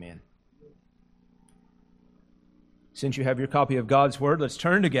Since you have your copy of God's Word, let's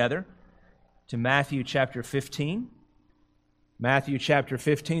turn together to Matthew chapter 15. Matthew chapter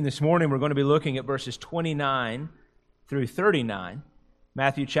 15. This morning we're going to be looking at verses 29 through 39.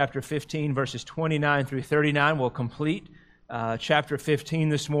 Matthew chapter 15, verses 29 through 39. We'll complete chapter 15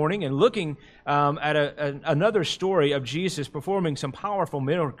 this morning and looking at another story of Jesus performing some powerful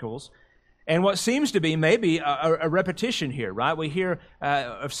miracles. And what seems to be maybe a repetition here, right? We hear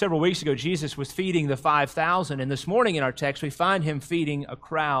several weeks ago Jesus was feeding the 5,000, and this morning in our text we find him feeding a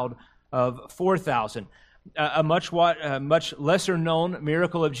crowd of 4,000. A much lesser known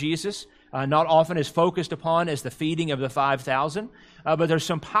miracle of Jesus, not often as focused upon as the feeding of the 5,000, but there's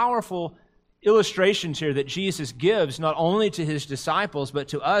some powerful illustrations here that Jesus gives not only to his disciples but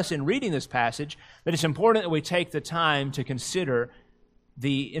to us in reading this passage, that it's important that we take the time to consider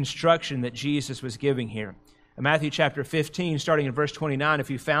the instruction that Jesus was giving here. In Matthew chapter 15, starting in verse 29, if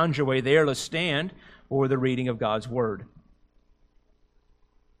you found your way there, let's stand for the reading of God's Word.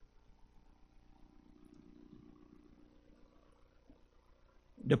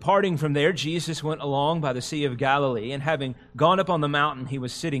 Departing from there, Jesus went along by the Sea of Galilee, and having gone up on the mountain, he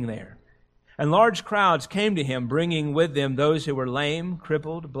was sitting there. And large crowds came to him, bringing with them those who were lame,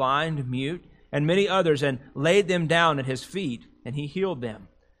 crippled, blind, mute, and many others, and laid them down at his feet, and he healed them.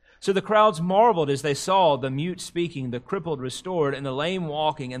 So the crowds marveled as they saw the mute speaking, the crippled restored, and the lame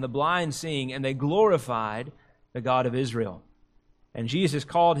walking, and the blind seeing, and they glorified the God of Israel. And Jesus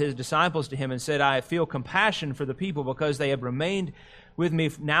called his disciples to him and said, I feel compassion for the people, because they have remained with me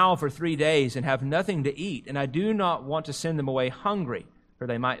now for 3 days and have nothing to eat, and I do not want to send them away hungry, for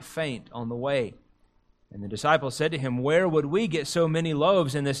they might faint on the way. And the disciples said to him, Where would we get so many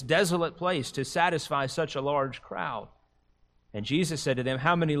loaves in this desolate place to satisfy such a large crowd? And Jesus said to them,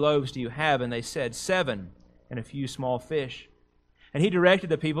 How many loaves do you have? And they said, 7, and a few small fish. And he directed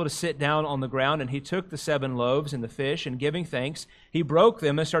the people to sit down on the ground, and he took the 7 loaves and the fish, and giving thanks, he broke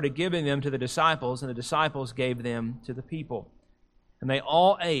them and started giving them to the disciples, and the disciples gave them to the people. And they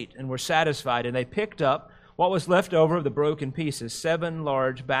all ate and were satisfied, and they picked up what was left over of the broken pieces, 7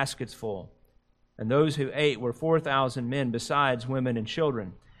 large baskets full. And those who ate were 4,000 men, besides women and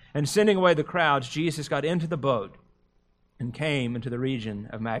children. And sending away the crowds, Jesus got into the boat and came into the region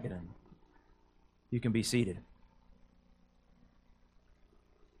of Magadan. You can be seated.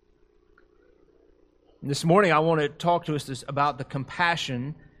 This morning I want to talk to us about the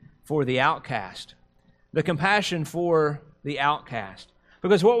compassion for the outcast. The compassion for the outcast.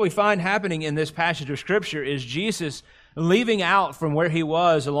 Because what we find happening in this passage of Scripture is Jesus leaving out from where he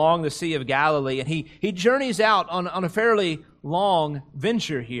was along the Sea of Galilee, and he journeys out on a fairly long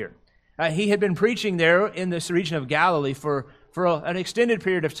venture here. He had been preaching there in this region of Galilee for an extended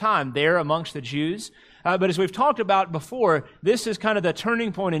period of time there amongst the Jews. But as we've talked about before, this is kind of the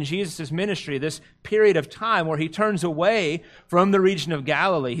turning point in Jesus' ministry, this period of time where he turns away from the region of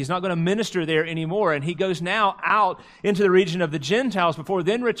Galilee. He's not going to minister there anymore, and he goes now out into the region of the Gentiles before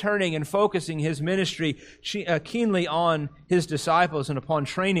then returning and focusing his ministry keenly on his disciples and upon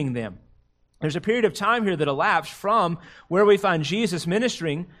training them. There's a period of time here that elapsed from where we find Jesus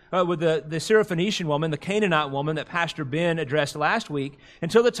ministering with the Syrophoenician woman, the Canaanite woman that Pastor Ben addressed last week,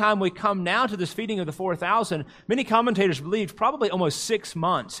 until the time we come now to this feeding of the 4,000. Many commentators believe probably almost 6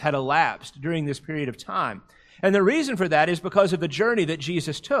 months had elapsed during this period of time. And the reason for that is because of the journey that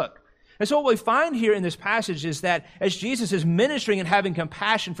Jesus took. And so what we find here in this passage is that as Jesus is ministering and having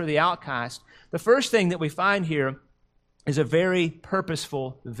compassion for the outcast, the first thing that we find here is a very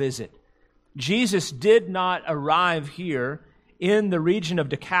purposeful visit. Jesus did not arrive here in the region of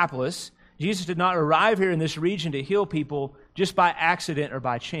Decapolis. Jesus did not arrive here in this region to heal people just by accident or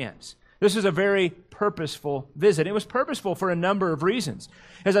by chance. This is a very purposeful visit. It was purposeful for a number of reasons.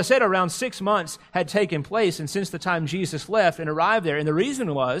 As I said, around 6 months had taken place, and since the time Jesus left and arrived there, and the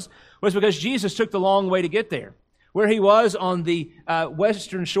reason was because Jesus took the long way to get there. Where he was on the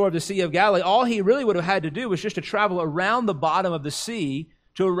western shore of the Sea of Galilee, all he really would have had to do was just to travel around the bottom of the sea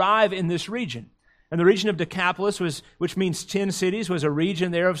to arrive in this region. And the region of Decapolis, which means 10 cities, was a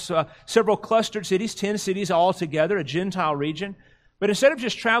region there of several clustered cities, 10 cities all together, a Gentile region. But instead of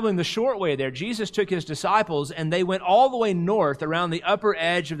just traveling the short way there, Jesus took his disciples and they went all the way north around the upper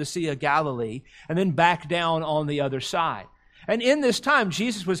edge of the Sea of Galilee and then back down on the other side. And in this time,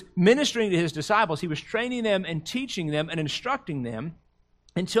 Jesus was ministering to his disciples. He was training them and teaching them and instructing them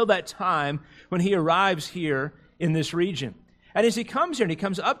until that time when he arrives here in this region. And as he comes here and he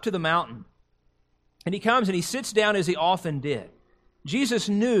comes up to the mountain, and he comes and he sits down as he often did, Jesus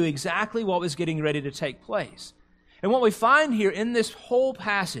knew exactly what was getting ready to take place. And what we find here in this whole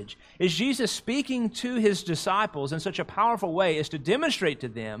passage is Jesus speaking to his disciples in such a powerful way as to demonstrate to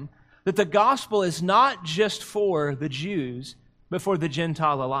them that the gospel is not just for the Jews, but for the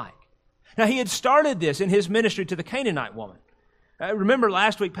Gentile alike. Now, he had started this in his ministry to the Canaanite woman. Remember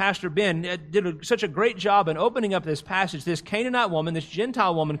last week, Pastor Ben did such a great job in opening up this passage. This Canaanite woman, this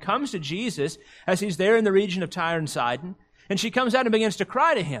Gentile woman, comes to Jesus as he's there in the region of Tyre and Sidon, and she comes out and begins to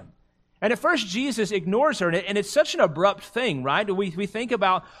cry to him. And at first, Jesus ignores her, and it's such an abrupt thing, right? We think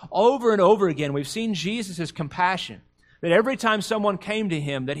about over and over again, we've seen Jesus' compassion, that every time someone came to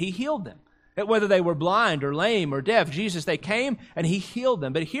him, that he healed them. That whether they were blind or lame or deaf, Jesus, they came and he healed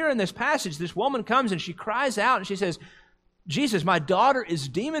them. But here in this passage, this woman comes and she cries out and she says, Jesus, my daughter is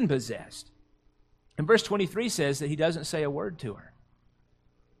demon-possessed. And verse 23 says that he doesn't say a word to her.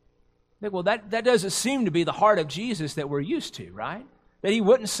 Well, that doesn't seem to be the heart of Jesus that we're used to, right? That he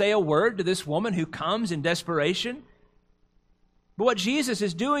wouldn't say a word to this woman who comes in desperation. But what Jesus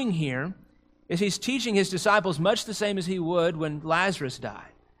is doing here is he's teaching his disciples much the same as he would when Lazarus died.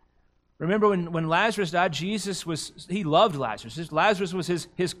 Remember when Lazarus died, he loved Lazarus. Lazarus was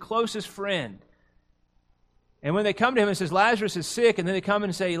his closest friend. And when they come to him and says, Lazarus is sick, and then they come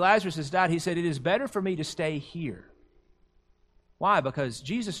and say, Lazarus has died, he said, it is better for me to stay here. Why? Because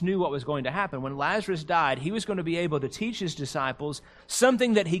Jesus knew what was going to happen. When Lazarus died, he was going to be able to teach his disciples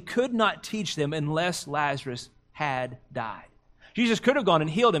something that he could not teach them unless Lazarus had died. Jesus could have gone and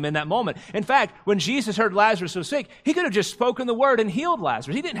healed him in that moment. In fact, when Jesus heard Lazarus was sick, he could have just spoken the word and healed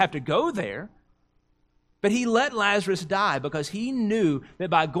Lazarus. He didn't have to go there. But he let Lazarus die because he knew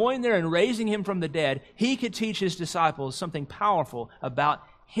that by going there and raising him from the dead, he could teach his disciples something powerful about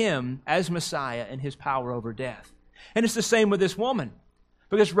him as Messiah and his power over death. And it's the same with this woman.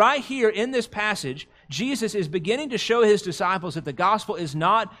 Because right here in this passage, Jesus is beginning to show his disciples that the gospel is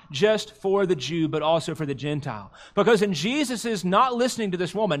not just for the Jew, but also for the Gentile. Because in Jesus' not listening to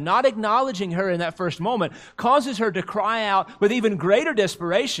this woman, not acknowledging her in that first moment, causes her to cry out with even greater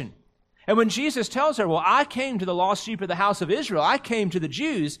desperation. And when Jesus tells her, well, I came to the lost sheep of the house of Israel, I came to the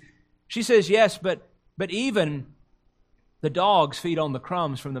Jews, she says, yes, but even the dogs feed on the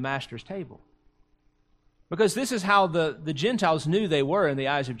crumbs from the master's table. Because this is how the Gentiles knew they were in the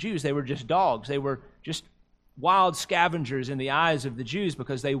eyes of Jews. They were just dogs. They were just wild scavengers in the eyes of the Jews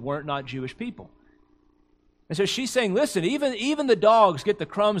because they weren't not Jewish people. And so she's saying, listen, even the dogs get the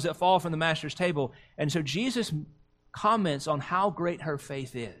crumbs that fall from the master's table. And so Jesus comments on how great her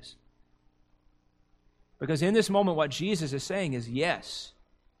faith is. Because in this moment, what Jesus is saying is, yes,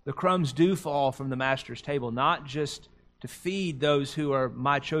 the crumbs do fall from the master's table, not just to feed those who are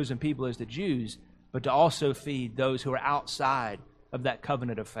my chosen people as the Jews, but to also feed those who are outside of that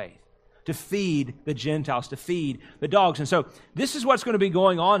covenant of faith, to feed the Gentiles, to feed the dogs. And so this is what's going to be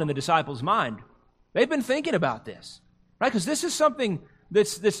going on in the disciples' mind. They've been thinking about this, right? Because this is something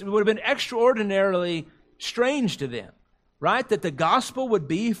this would have been extraordinarily strange to them. Right? That the gospel would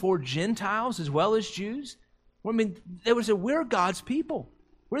be for Gentiles as well as Jews. I mean, we're God's people.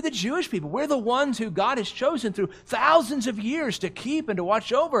 We're the Jewish people. We're the ones who God has chosen through thousands of years to keep and to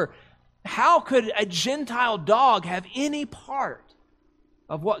watch over. How could a Gentile dog have any part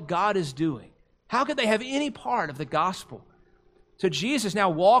of what God is doing? How could they have any part of the gospel? So Jesus now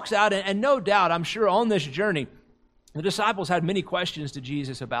walks out, and no doubt, I'm sure on this journey, the disciples had many questions to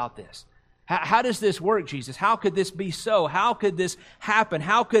Jesus about this. How does this work, Jesus? How could this be so? How could this happen?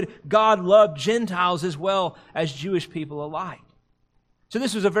 How could God love Gentiles as well as Jewish people alike? So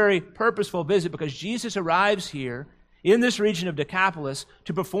this was a very purposeful visit because Jesus arrives here in this region of Decapolis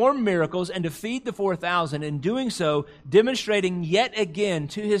to perform miracles and to feed the 4,000, in doing so, demonstrating yet again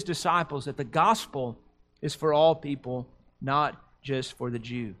to his disciples that the gospel is for all people, not just for the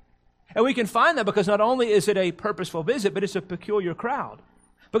Jew. And we can find that because not only is it a purposeful visit, but it's a peculiar crowd.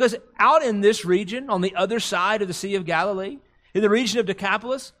 Because out in this region, on the other side of the Sea of Galilee, in the region of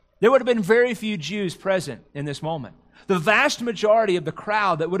Decapolis, there would have been very few Jews present in this moment. The vast majority of the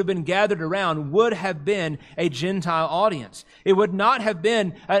crowd that would have been gathered around would have been a Gentile audience. It would not have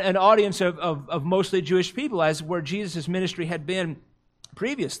been an audience of mostly Jewish people, as where Jesus' ministry had been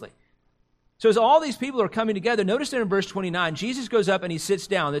previously. So as all these people are coming together, notice that in verse 29, Jesus goes up and he sits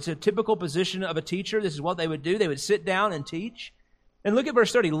down. It's a typical position of a teacher. This is what they would do. They would sit down and teach. And look at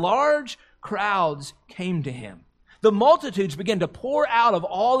verse 30. Large crowds came to him. The multitudes began to pour out of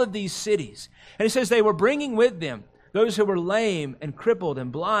all of these cities. And it says they were bringing with them those who were lame and crippled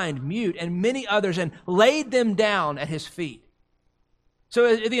and blind, mute, and many others, and laid them down at his feet.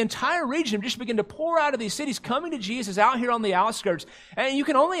 So the entire region just began to pour out of these cities, coming to Jesus out here on the outskirts. And you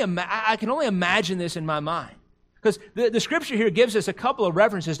can I can only imagine this in my mind. Because the scripture here gives us a couple of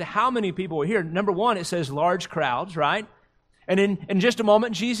references to how many people were here. Number one, it says large crowds, right? And in just a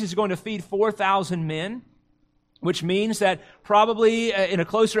moment, Jesus is going to feed 4,000 men. which means that probably in a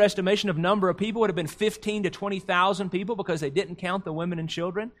closer estimation of number of people would have been 15 to 20,000 people because they didn't count the women and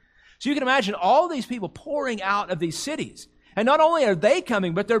children. So you can imagine all these people pouring out of these cities. And not only are they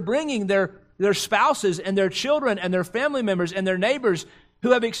coming, but they're bringing their spouses and their children and their family members and their neighbors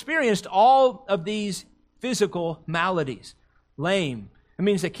who have experienced all of these physical maladies. Lame. It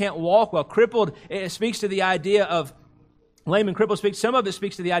means they can't walk well. Crippled, it speaks to the idea of lame and crippled speaks, some of it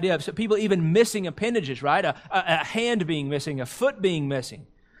speaks to the idea of people even missing appendages, right? A hand being missing, a foot being missing.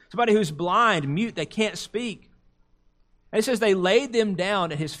 Somebody who's blind, mute, they can't speak. And it says they laid them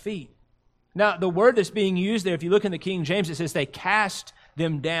down at his feet. Now, the word that's being used there, if you look in the King James, it says they cast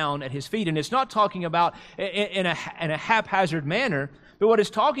them down at his feet. And it's not talking about in a haphazard manner, but what it's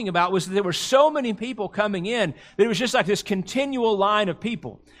talking about was that there were so many people coming in that it was just like this continual line of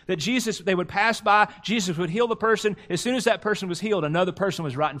people. That they would pass by, Jesus would heal the person. As soon as that person was healed, another person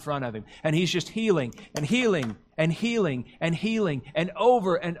was right in front of him. And he's just healing and healing and healing and healing and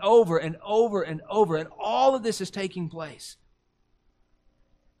over and over and over and over. And all of this is taking place.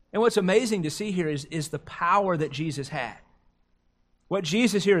 And what's amazing to see here is the power that Jesus had. What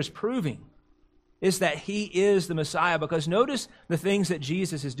Jesus here is proving is that He is the Messiah, because notice the things that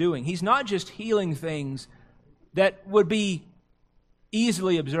Jesus is doing. He's not just healing things that would be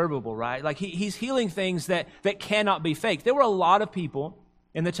easily observable, right? Like He's healing things that cannot be faked. There were a lot of people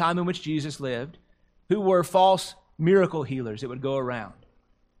in the time in which Jesus lived who were false miracle healers that would go around.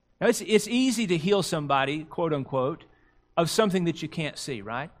 Now, it's easy to heal somebody, quote unquote, of something that you can't see,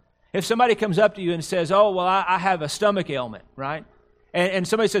 right? If somebody comes up to you and says, oh, well, I have a stomach ailment, right? And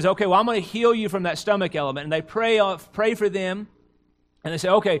somebody says, okay, well, I'm going to heal you from that stomach ailment. And they pray for them, and they say,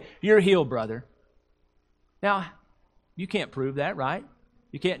 okay, you're healed, brother. Now, you can't prove that, right?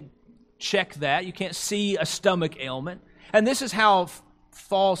 You can't check that. You can't see a stomach ailment. And this is how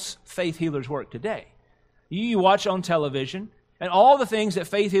false faith healers work today. You watch on television, and all the things that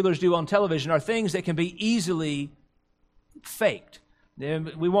faith healers do on television are things that can be easily faked.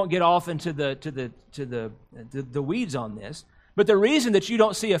 We won't get off into the weeds on this. But the reason that you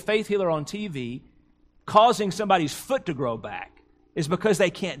don't see a faith healer on TV causing somebody's foot to grow back is because they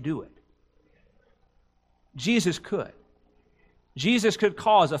can't do it. Jesus could. Jesus could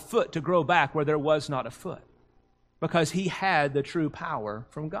cause a foot to grow back where there was not a foot, because He had the true power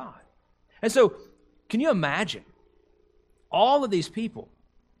from God. And so, can you imagine all of these people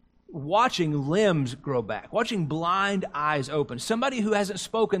watching limbs grow back, watching blind eyes open, somebody who hasn't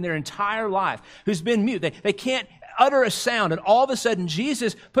spoken their entire life, who's been mute, they can't utter a sound, and all of a sudden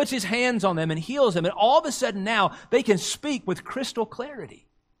Jesus puts His hands on them and heals them, and all of a sudden now they can speak with crystal clarity.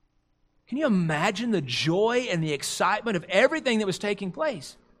 Can you imagine the joy and the excitement of everything that was taking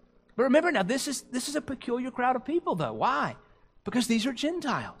place? But remember now, this is a peculiar crowd of people, though. Why? Because these are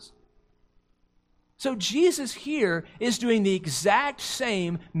Gentiles. So Jesus here is doing the exact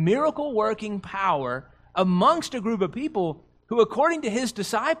same miracle-working power amongst a group of people who, according to His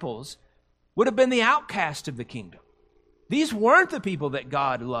disciples, would have been the outcasts of the kingdom. These weren't the people that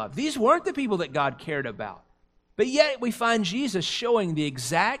God loved. These weren't the people that God cared about. But yet we find Jesus showing the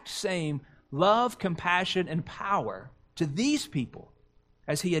exact same love, compassion, and power to these people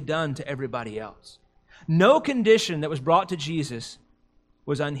as He had done to everybody else. No condition that was brought to Jesus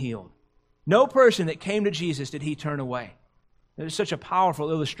was unhealed. No person that came to Jesus did He turn away. There's such a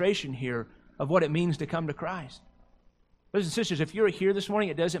powerful illustration here of what it means to come to Christ. Brothers and sisters, if you're here this morning,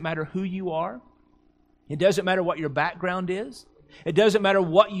 it doesn't matter who you are. It doesn't matter what your background is. It doesn't matter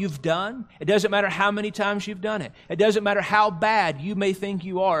what you've done. It doesn't matter how many times you've done it. It doesn't matter how bad you may think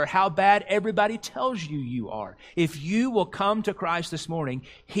you are or how bad everybody tells you you are. If you will come to Christ this morning,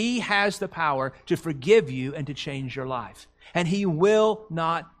 He has the power to forgive you and to change your life. And He will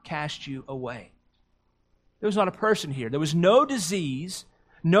not cast you away. There was not a person here. There was no disease,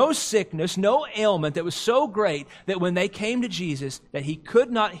 no sickness, no ailment that was so great that when they came to Jesus that He could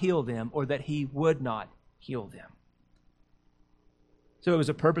not heal them or that He would not heal them. So it was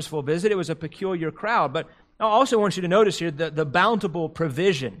a purposeful visit. It was a peculiar crowd. But I also want you to notice here the bountiful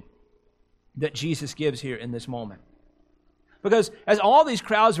provision that Jesus gives here in this moment. Because as all these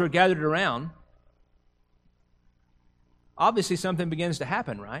crowds were gathered around, obviously something begins to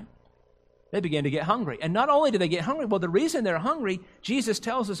happen, right? They begin to get hungry. And not only do they get hungry, well, the reason they're hungry, Jesus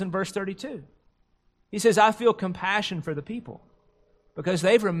tells us in verse 32. He says, I feel compassion for the people because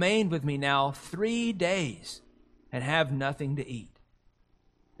they've remained with me now 3 days and have nothing to eat.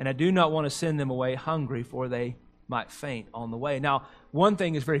 And I do not want to send them away hungry, for they might faint on the way. Now, one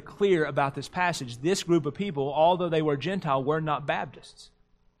thing is very clear about this passage. This group of people, although they were Gentile, were not Baptists.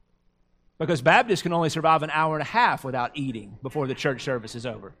 Because Baptists can only survive an hour and a half without eating before the church service is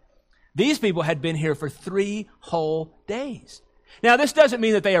over. These people had been here for 3 whole days. Now, this doesn't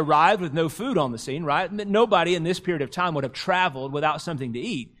mean that they arrived with no food on the scene, right? Nobody in this period of time would have traveled without something to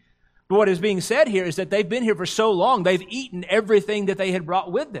eat. But what is being said here is that they've been here for so long, they've eaten everything that they had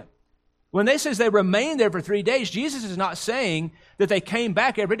brought with them. When they says they remained there for 3 days, Jesus is not saying that they came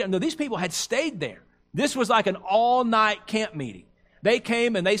back every day. No, these people had stayed there. This was like an all-night camp meeting. They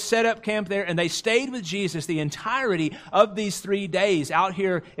came and they set up camp there and they stayed with Jesus the entirety of these 3 days out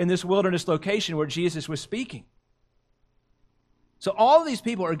here in this wilderness location where Jesus was speaking. So all of these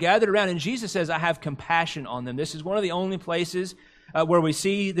people are gathered around and Jesus says, I have compassion on them. This is one of the only places where we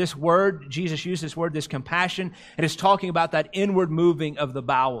see this word, Jesus used this word, this compassion, and it's talking about that inward moving of the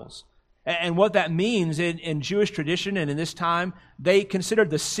bowels. And what that means in Jewish tradition and in this time, they considered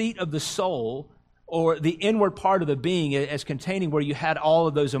the seat of the soul or the inward part of the being as containing where you had all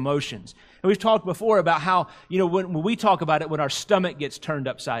of those emotions. And we've talked before about how, when we talk about it, when our stomach gets turned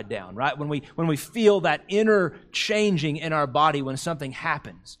upside down, right? When we feel that inner changing in our body when something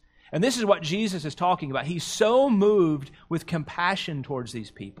happens. And this is what Jesus is talking about. He's so moved with compassion towards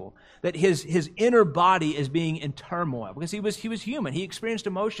these people that his inner body is being in turmoil because he was human. He experienced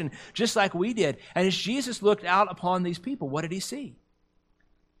emotion just like we did. And as Jesus looked out upon these people, what did he see?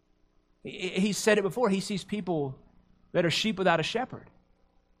 He said it before. He sees people that are sheep without a shepherd.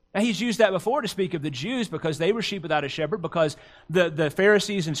 Now, he's used that before to speak of the Jews because they were sheep without a shepherd, because the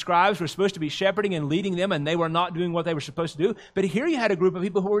Pharisees and scribes were supposed to be shepherding and leading them, and they were not doing what they were supposed to do. But here you had a group of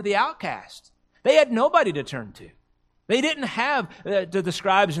people who were the outcasts. They had nobody to turn to. They didn't have the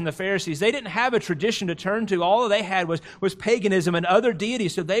scribes and the Pharisees. They didn't have a tradition to turn to. All they had was paganism and other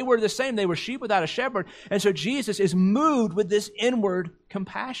deities. So they were the same. They were sheep without a shepherd. And so Jesus is moved with this inward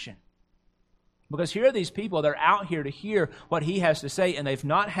compassion. Because here are these people, they're out here to hear what he has to say, and they've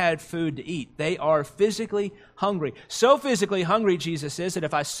not had food to eat. They are physically hungry. So physically hungry, Jesus says, that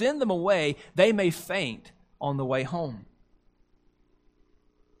if I send them away, they may faint on the way home.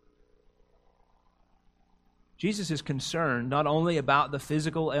 Jesus is concerned not only about the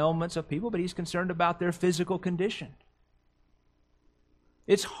physical ailments of people, but he's concerned about their physical condition.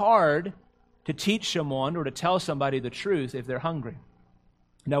 It's hard to teach someone or to tell somebody the truth if they're hungry.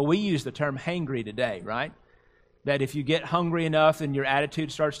 Now, we use the term hangry today, right? That if you get hungry enough, then your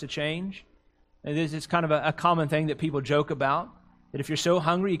attitude starts to change. And it's kind of a common thing that people joke about, that if you're so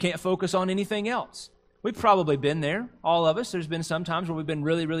hungry, you can't focus on anything else. We've probably been there, all of us. There's been some times where we've been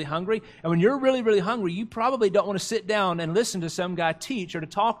really, really hungry. And when you're really, really hungry, you probably don't want to sit down and listen to some guy teach or to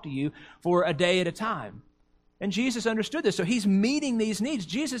talk to you for a day at a time. And Jesus understood this, so he's meeting these needs.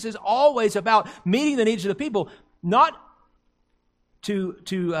 Jesus is always about meeting the needs of the people, not to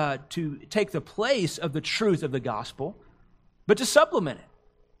take the place of the truth of the gospel, but to supplement it.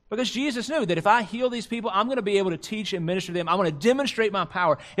 Because Jesus knew that if I heal these people, I'm going to be able to teach and minister to them. I'm going to demonstrate my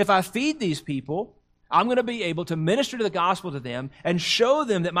power. If I feed these people, I'm going to be able to minister to the gospel to them and show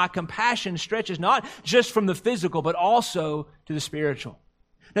them that my compassion stretches not just from the physical, but also to the spiritual.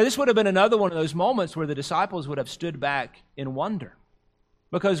 Now, this would have been another one of those moments where the disciples would have stood back in wonder.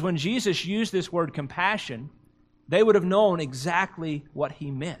 Because when Jesus used this word compassion, they would have known exactly what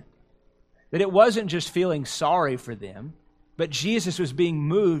he meant. That it wasn't just feeling sorry for them, but Jesus was being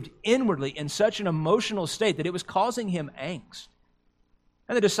moved inwardly in such an emotional state that it was causing him angst.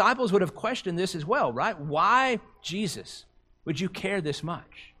 And the disciples would have questioned this as well, right? Why, Jesus, would you care this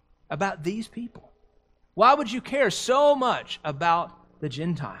much about these people? Why would you care so much about the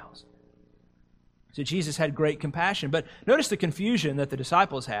Gentiles? So Jesus had great compassion. But notice the confusion that the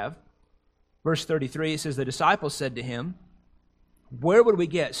disciples have. Verse 33, it says, the disciples said to him, where would we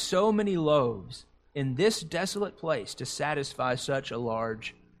get so many loaves in this desolate place to satisfy such a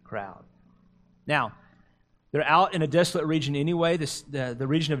large crowd? Now, they're out in a desolate region anyway. The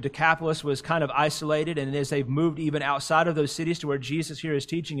region of Decapolis was kind of isolated, and as they've moved even outside of those cities to where Jesus here is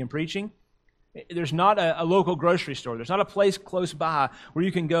teaching and preaching, there's not a local grocery store. There's not a place close by where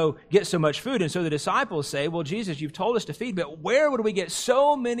you can go get so much food. And so the disciples say, well, Jesus, you've told us to feed, but where would we get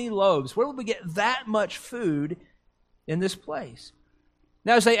so many loaves? Where would we get that much food in this place?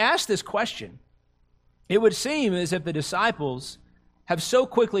 Now, as they ask this question, it would seem as if the disciples have so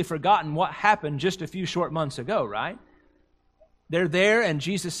quickly forgotten what happened just a few short months ago, right? They're there, and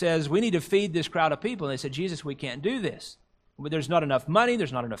Jesus says, we need to feed this crowd of people. And they said, Jesus, we can't do this. There's not enough money.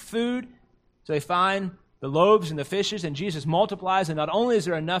 There's not enough food. So they find the loaves and the fishes, and Jesus multiplies, and not only is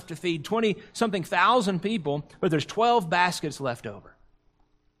there enough to feed 20-something thousand people, but there's 12 baskets left over.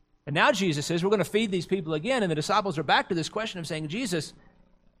 And now Jesus says, we're going to feed these people again, and the disciples are back to this question of saying, Jesus,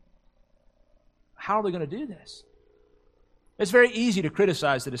 how are we going to do this? It's very easy to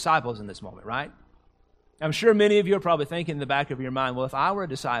criticize the disciples in this moment, right? I'm sure many of you are probably thinking in the back of your mind, well, if I were a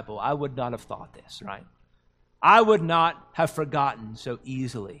disciple, I would not have thought this, right? I would not have forgotten so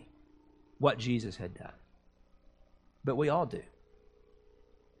easily what Jesus had done. But we all do.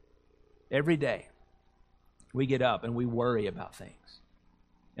 Every day, we get up and we worry about things.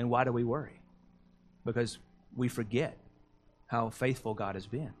 And why do we worry? Because we forget how faithful God has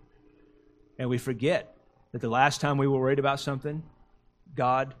been. And we forget that the last time we were worried about something,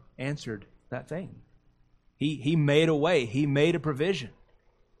 God answered that thing. He made a way. He made a provision.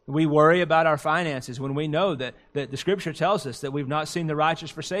 We worry about our finances when we know that the Scripture tells us that we've not seen the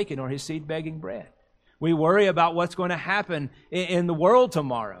righteous forsaken or his seed begging bread. We worry about what's going to happen in the world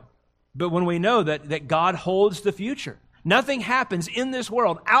tomorrow. But when we know that God holds the future, nothing happens in this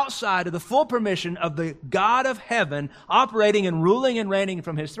world outside of the full permission of the God of heaven operating and ruling and reigning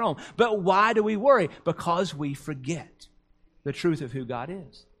from his throne. But why do we worry? Because we forget the truth of who God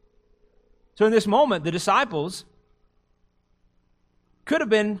is. So in this moment, the disciples could have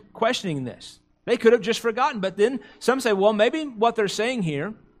been questioning this. They could have just forgotten. But then some say, well, maybe what they're saying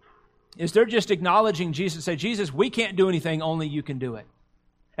here is they're just acknowledging Jesus. Say, Jesus, we can't do anything, only you can do it.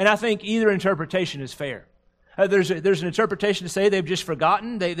 And I think either interpretation is fair. There's an interpretation to say they've just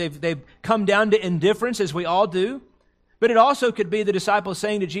forgotten. They've come down to indifference, as we all do. But it also could be the disciples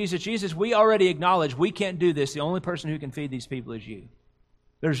saying to Jesus, Jesus, we already acknowledge we can't do this. The only person who can feed these people is you.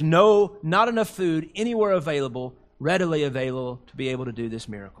 There's not enough food anywhere available, readily available to be able to do this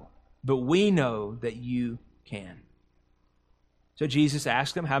miracle. But we know that you can. So Jesus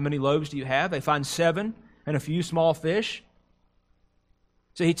asked them, how many loaves do you have? They find 7 and a few small fish.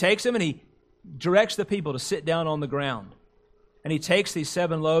 So he takes them and he directs the people to sit down on the ground. And he takes these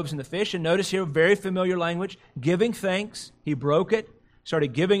 7 loaves and the fish, and notice here, very familiar language, giving thanks. He broke it,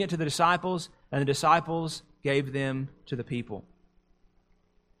 started giving it to the disciples, and the disciples gave them to the people.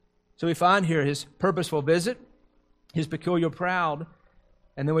 So we find here his purposeful visit, his peculiar crowd,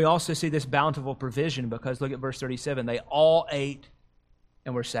 and then we also see this bountiful provision, because look at verse 37. They all ate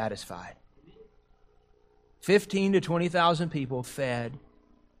and were satisfied. 15 to 20,000 people fed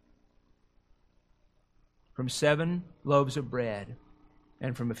from 7 loaves of bread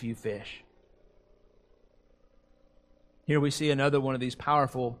and from a few fish. Here we see another one of these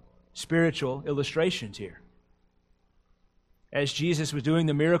powerful spiritual illustrations here. As Jesus was doing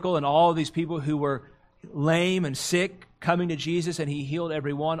the miracle and all of these people who were lame and sick coming to Jesus, and he healed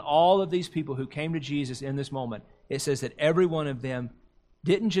everyone, all of these people who came to Jesus in this moment, it says that every one of them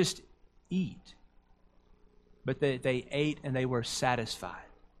didn't just eat, but they ate and they were satisfied.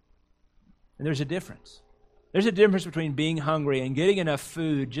 And there's a difference. There's a difference between being hungry and getting enough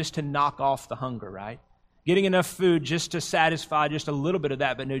food just to knock off the hunger, right? Getting enough food just to satisfy just a little bit of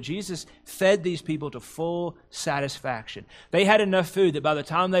that. But no, Jesus fed these people to full satisfaction. They had enough food that by the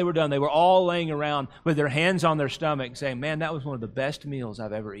time they were done, they were all laying around with their hands on their stomach saying, man, that was one of the best meals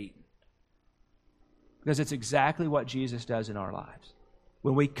I've ever eaten. Because it's exactly what Jesus does in our lives.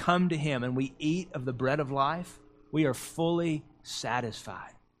 When we come to him and we eat of the bread of life, we are fully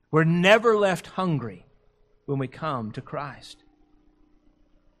satisfied. We're never left hungry when we come to Christ.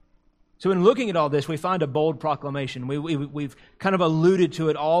 So in looking at all this, we find a bold proclamation. We've kind of alluded to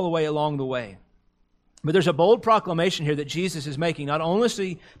it all the way along the way. But there's a bold proclamation here that Jesus is making, not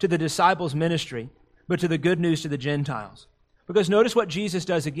only to the disciples' ministry, but to the good news to the Gentiles. Because notice what Jesus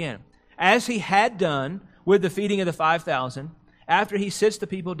does again. As he had done with the feeding of the 5,000, after he sits the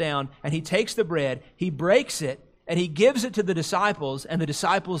people down and he takes the bread, he breaks it and he gives it to the disciples, and the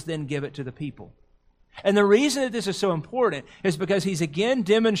disciples then give it to the people. And the reason that this is so important is because he's again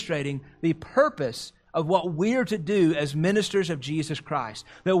demonstrating the purpose of what we're to do as ministers of Jesus Christ.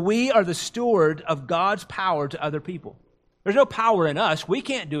 That we are the steward of God's power to other people. There's no power in us. We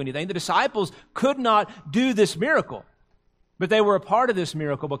can't do anything. The disciples could not do this miracle. But they were a part of this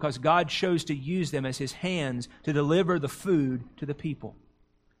miracle because God chose to use them as his hands to deliver the food to the people.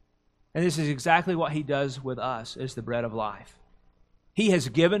 And this is exactly what he does with us as the bread of life. He has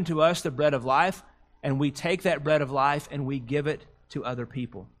given to us the bread of life, and we take that bread of life and we give it to other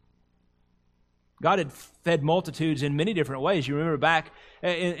people. God had fed multitudes in many different ways. You remember back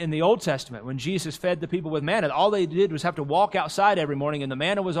in the Old Testament when Jesus fed the people with manna. All they did was have to walk outside every morning, and the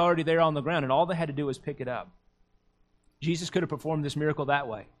manna was already there on the ground, and all they had to do was pick it up. Jesus could have performed this miracle that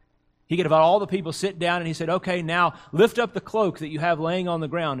way. He could have had all the people sit down, and he said, okay, now lift up the cloak that you have laying on the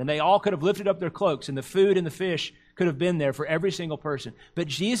ground. And they all could have lifted up their cloaks, and the food and the fish could have been there for every single person. But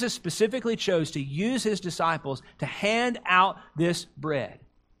Jesus specifically chose to use his disciples to hand out this bread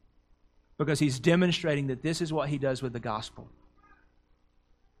because he's demonstrating that this is what he does with the gospel.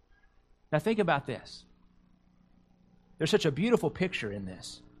 Now think about this. There's such a beautiful picture in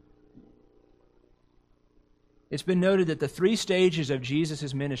this. it's been noted that the 3 stages of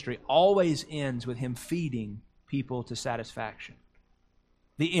Jesus' ministry always ends with Him feeding people to satisfaction.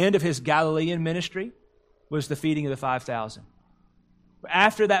 The end of His Galilean ministry was the feeding of the 5,000.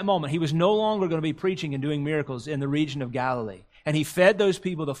 After that moment, He was no longer going to be preaching and doing miracles in the region of Galilee. And He fed those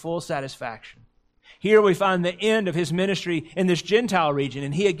people to full satisfaction. Here we find the end of His ministry in this Gentile region,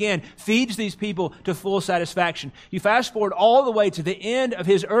 and He again feeds these people to full satisfaction. You fast forward all the way to the end of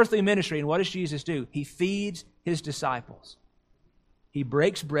His earthly ministry, and what does Jesus do? He feeds His disciples. He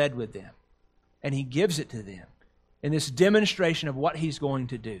breaks bread with them, and He gives it to them in this demonstration of what He's going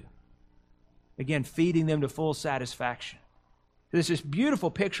to do. Again, feeding them to full satisfaction. There's this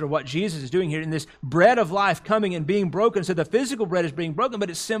beautiful picture of what Jesus is doing here in this bread of life coming and being broken. So the physical bread is being broken, but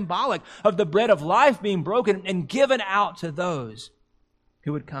it's symbolic of the bread of life being broken and given out to those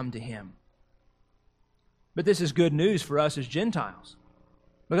who would come to Him. But this is good news for us as Gentiles.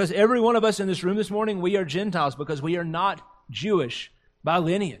 Because every one of us in this room this morning, we are Gentiles because we are not Jewish by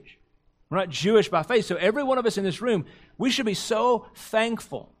lineage. We're not Jewish by faith. So every one of us in this room, we should be so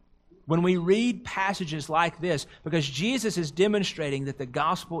thankful when we read passages like this, because Jesus is demonstrating that the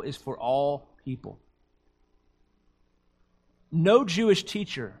gospel is for all people. No Jewish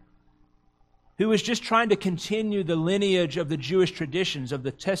teacher who was just trying to continue the lineage of the Jewish traditions, of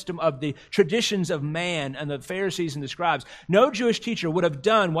the traditions of man and the Pharisees and the scribes, no Jewish teacher would have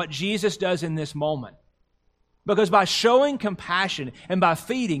done what Jesus does in this moment. Because by showing compassion and by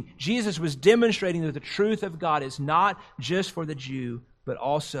feeding, Jesus was demonstrating that the truth of God is not just for the Jew, but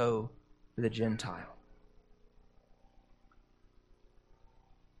also for the Gentile.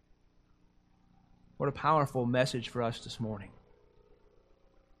 What a powerful message for us this morning.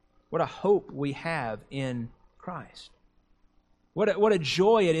 What a hope we have in Christ. What a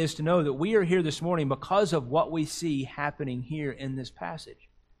joy it is to know that we are here this morning because of what we see happening here in this passage.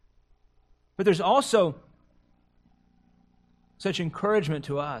 But there's also such encouragement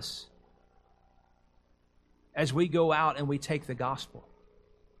to us as we go out and we take the gospel.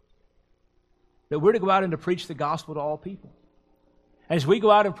 That we're to go out and to preach the gospel to all people. As we go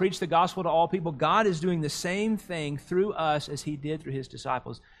out and preach the gospel to all people, God is doing the same thing through us as He did through His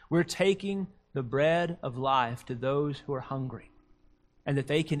disciples. We're taking the bread of life to those who are hungry, and that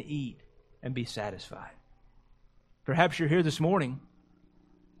they can eat and be satisfied. Perhaps you're here this morning,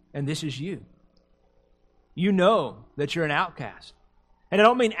 and this is you. You know that you're an outcast. And I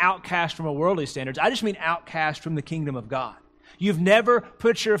don't mean outcast from a worldly standards. I just mean outcast from the kingdom of God. You've never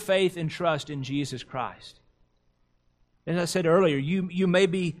put your faith and trust in Jesus Christ. As I said earlier, you may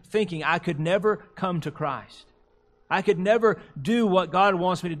be thinking, I could never come to Christ. I could never do what God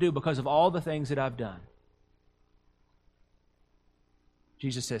wants me to do because of all the things that I've done.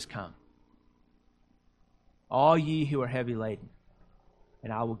 Jesus says, come. All ye who are heavy laden,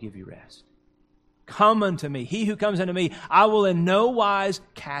 and I will give you rest. Come unto me. He who comes unto me, I will in no wise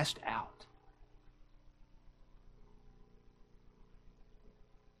cast out.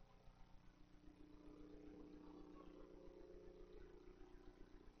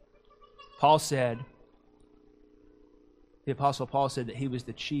 Paul said, the Apostle Paul said that he was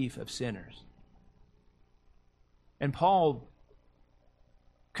the chief of sinners. And Paul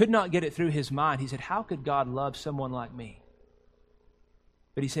could not get it through his mind. He said, how could God love someone like me?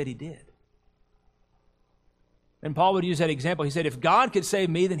 But he said He did. And Paul would use that example. He said, if God could save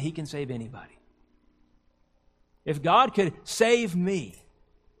me, then He can save anybody. If God could save me,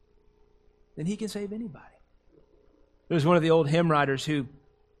 then He can save anybody. There was one of the old hymn writers who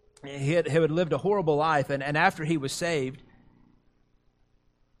he had lived a horrible life, and after he was saved,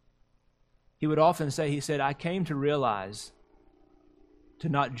 he would often say, he said, I came to realize to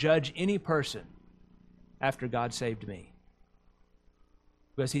not judge any person after God saved me.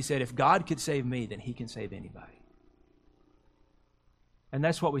 Because he said, if God could save me, then He can save anybody. And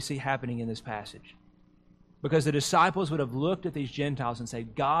that's what we see happening in this passage. Because the disciples would have looked at these Gentiles and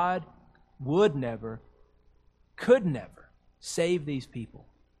said, God would never, could never save these people.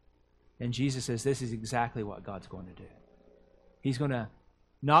 And Jesus says this is exactly what God's going to do. He's going to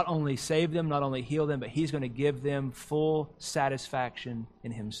not only save them, not only heal them, but He's going to give them full satisfaction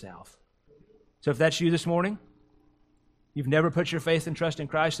in Himself. So if that's you this morning, you've never put your faith and trust in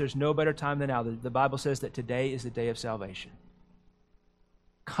Christ, there's no better time than now. The Bible says that today is the day of salvation.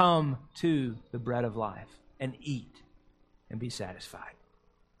 Come to the bread of life and eat and be satisfied.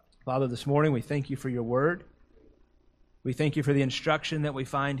 Father, this morning we thank You for Your word. We thank You for the instruction that we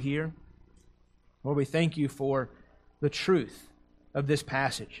find here. Lord, we thank You for the truth of this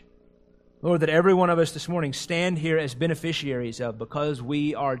passage. Lord, that every one of us this morning stand here as beneficiaries of because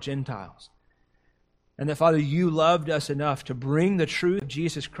we are Gentiles. And that, Father, you loved us enough to bring the truth of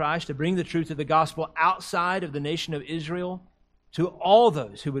Jesus Christ, to bring the truth of the gospel outside of the nation of Israel to all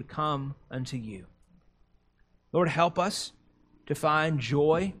those who would come unto you. Lord, help us to find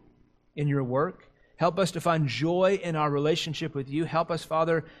joy in your work. Help us to find joy in our relationship with you. Help us,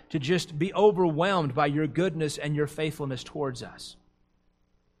 Father, to just be overwhelmed by your goodness and your faithfulness towards us.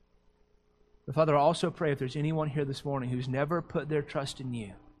 But Father, I also pray if there's anyone here this morning who's never put their trust in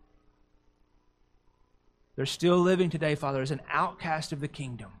you, they're still living today, Father, as an outcast of the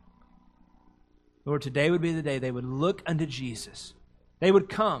kingdom. Lord, today would be the day they would look unto Jesus. They would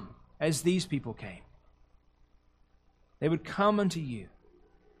come as these people came. They would come unto you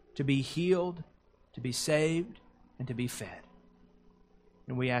to be healed, to be saved, and to be fed.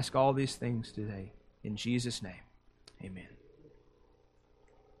 And we ask all these things today in Jesus' name. Amen.